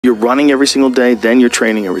You're running every single day, then you're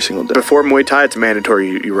training every single day. Before Muay Thai, it's mandatory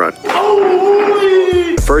you run.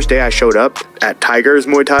 The first day I showed up at Tiger's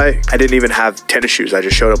Muay Thai, I didn't even have tennis shoes. I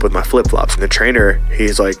just showed up with my flip-flops. And the trainer,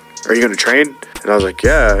 he's like, "Are you gonna train?" And I was like,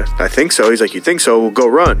 "Yeah, I think so." He's like, "You think so? We'll go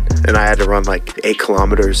run." And I had to run like 8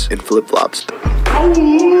 kilometers in flip-flops.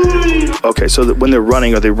 Okay, so when they're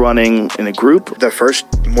running, are they running in a group? The first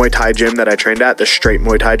Muay Thai gym that I trained at, the straight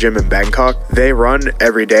Muay Thai gym in Bangkok, they run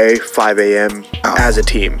every day, 5 a.m. as a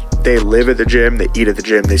team. They live at the gym, they eat at the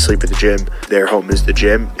gym, they sleep at the gym. Their home is the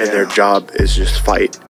gym, and their job is just fight.